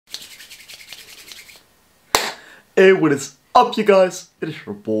Hey, what is up, you guys? It is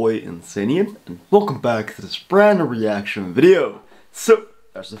your boy Insanian, and welcome back to this brand new reaction video. So,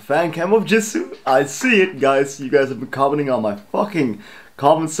 there's the fan cam of Jisoo. I see it, guys. You guys have been commenting on my fucking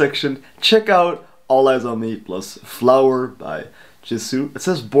comment section. Check out All Eyes on Me plus Flower by Jisoo. It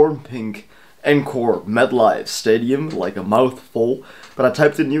says Born Pink Encore MetLife Stadium, like a mouthful. But I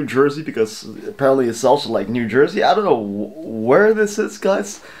typed in New Jersey because apparently it's also like New Jersey. I don't know where this is,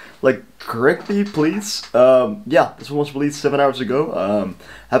 guys. Like, correct me, please. Yeah, this one was released 7 hours ago.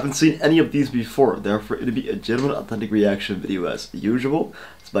 Haven't seen any of these before, therefore it'll be a genuine, authentic reaction video as usual.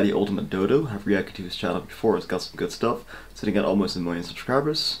 It's by the Ultimate Dodo. I've reacted to his channel before. It's got some good stuff. Sitting at almost 1 million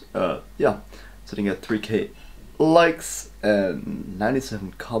subscribers. Yeah, sitting at 3K likes and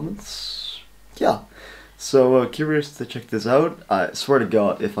 97 comments. Yeah, so curious to check this out. I swear to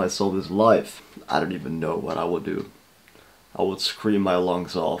God, if I saw this live, I don't even know what I would do. I would scream my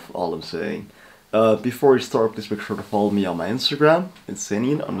lungs off, all I'm saying. Before we start, please make sure to follow me on my Instagram,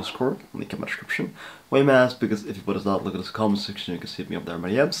 Insanian_, link in my description. Why may I ask? Because if you put us out, look at this comment section, you can see me up there in my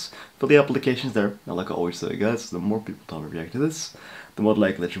DMs. Fill the applications there, and like I always say, guys, the more people tell me to react to this, the more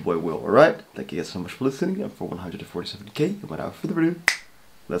likely that your boy will, alright? Thank you guys so much for listening, and for 147k, and without further ado,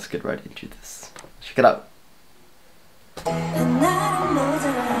 let's get right into this. Check it out.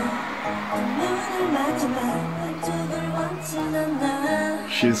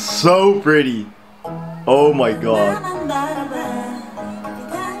 She's so pretty. Oh my god.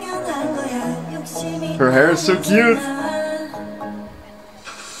 Her hair is so cute.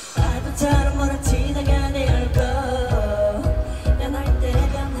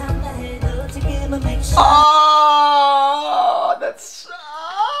 Oh, that's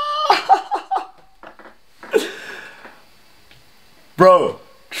bro,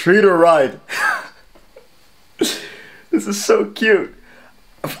 treat her right. This is so cute.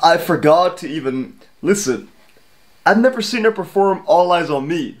 I forgot to even listen. I've never seen her perform All Eyes on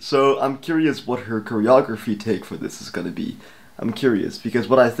Me, so I'm curious what her choreography take for this is gonna be. I'm curious because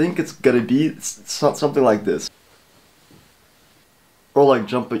what I think it's gonna be, it's something like this, or like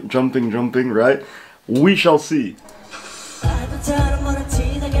jumping, right? We shall see.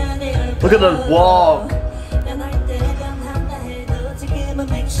 Look at that walk.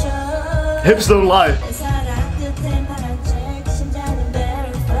 Hips don't lie.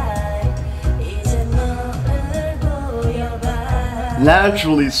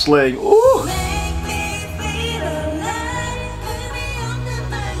 Naturally slaying. Ooh.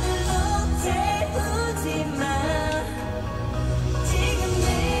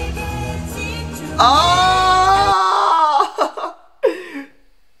 Ah!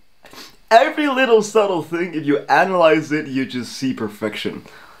 Every little subtle thing, if you analyze it, you just see perfection.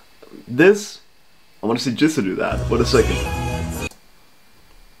 This, I want to see Jisoo do that. Wait a second.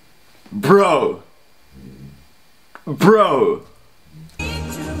 Bro.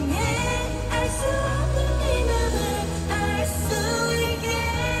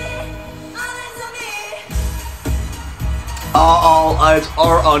 All eyes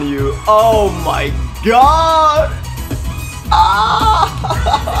are on you. Oh my god!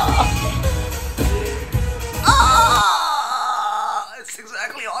 It's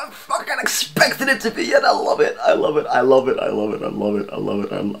exactly how I fucking expected it to be, and I love it. I love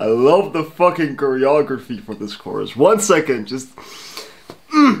the fucking choreography for this chorus. 1 second, just.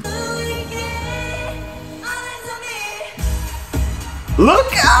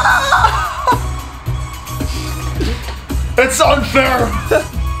 Look! It's unfair!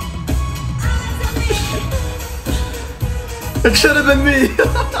 It should have been me!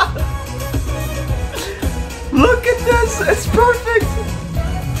 Look at this! It's perfect!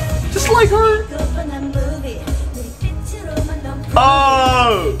 Just like her!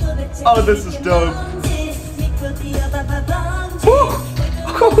 Oh! Oh, this is dope! Woo!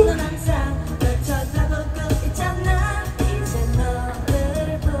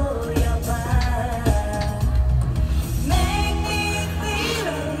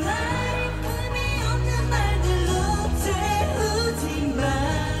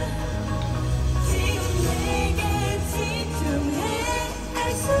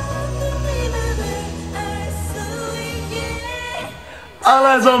 All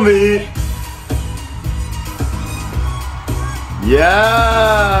eyes on me.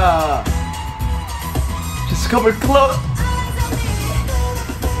 Yeah. Just coming close.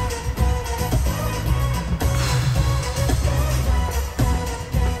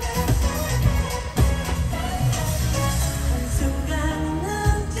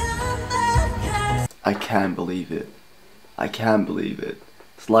 I can't believe it. I can't believe it.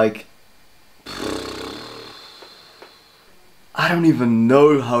 It's like, I don't even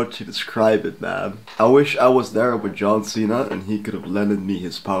know how to describe it, man. I wish I was there with John Cena and he could have lended me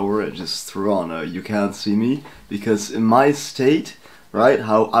his power and just threw on a "You Can't See Me," because in my state, right,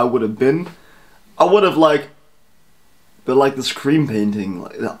 how I would have been, I would have like been like the Scream painting,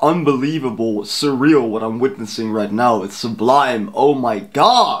 like unbelievable, surreal what I'm witnessing right now. It's sublime. Oh my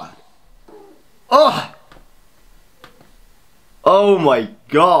god. Ugh. Oh my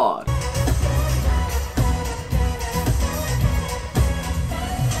god.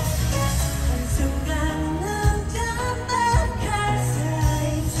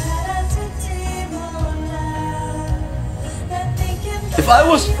 If I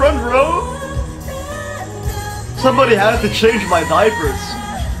was front row, somebody had to change my diapers.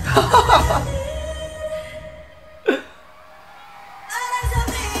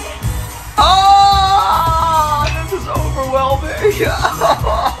 Oh, this is overwhelming.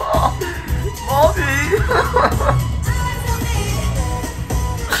 Mommy.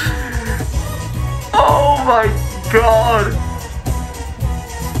 Oh my god.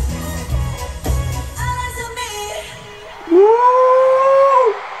 Woo!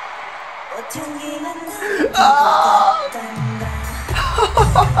 Ah!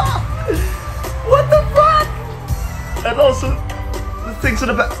 What the fuck? And also, the things in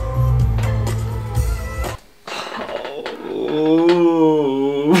the back. Oh.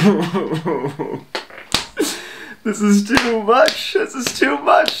 This is too much. This is too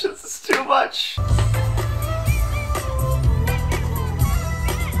much. This is too much.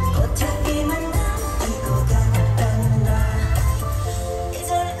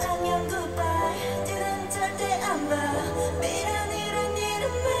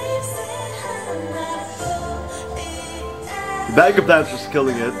 The backup dancer's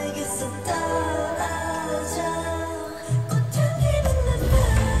killing it.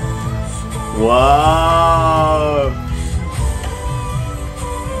 Wow.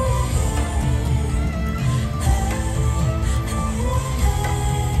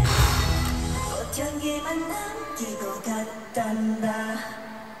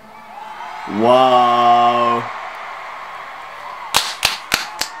 Wow.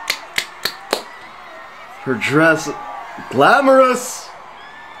 Her dress, glamorous.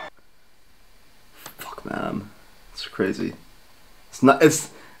 Fuck, man, it's crazy. It's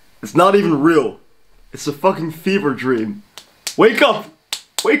not even real. It's a fucking fever dream. Wake up!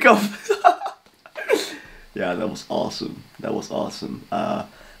 Wake up! Yeah, that was awesome. That was awesome.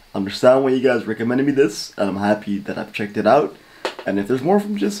 Understand why you guys recommended me this, and I'm happy that I've checked it out. And if there's more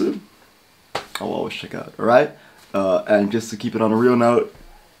from Jisoo, I'll always check out, alright? And just to keep it on a real note,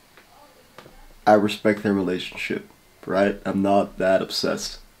 I respect their relationship, right? I'm not that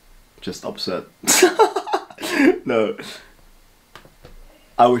obsessed. Just upset. No.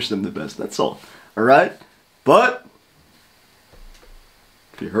 I wish them the best, that's all. Alright? But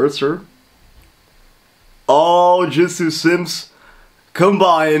if you heard, sir, all Jisoo Sims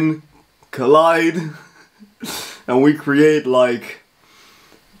combine, collide, and we create like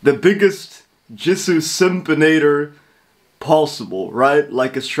the biggest Jisoo Simpinator possible, right?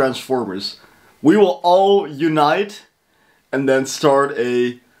 Like it's Transformers. We will all unite and then start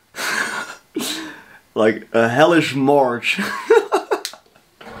a like a hellish march.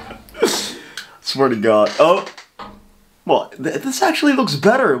 Swear to God. Oh, well, this actually looks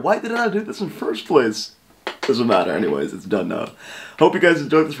better. Why didn't I do this in the first place? Doesn't matter. Anyways, it's done now. Hope you guys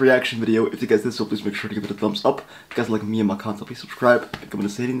enjoyed this reaction video. If you guys did so, please make sure to give it a thumbs up. If you guys like me and my content, please subscribe. Become a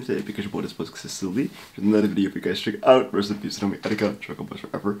stadium today because your boy is supposed consistently. There's another video for you guys to check out. Rest in peace, Naomi Erika. Chuckle bless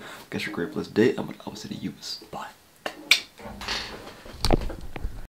forever. Guys, have a great blessed day. And what I will say to you is bye.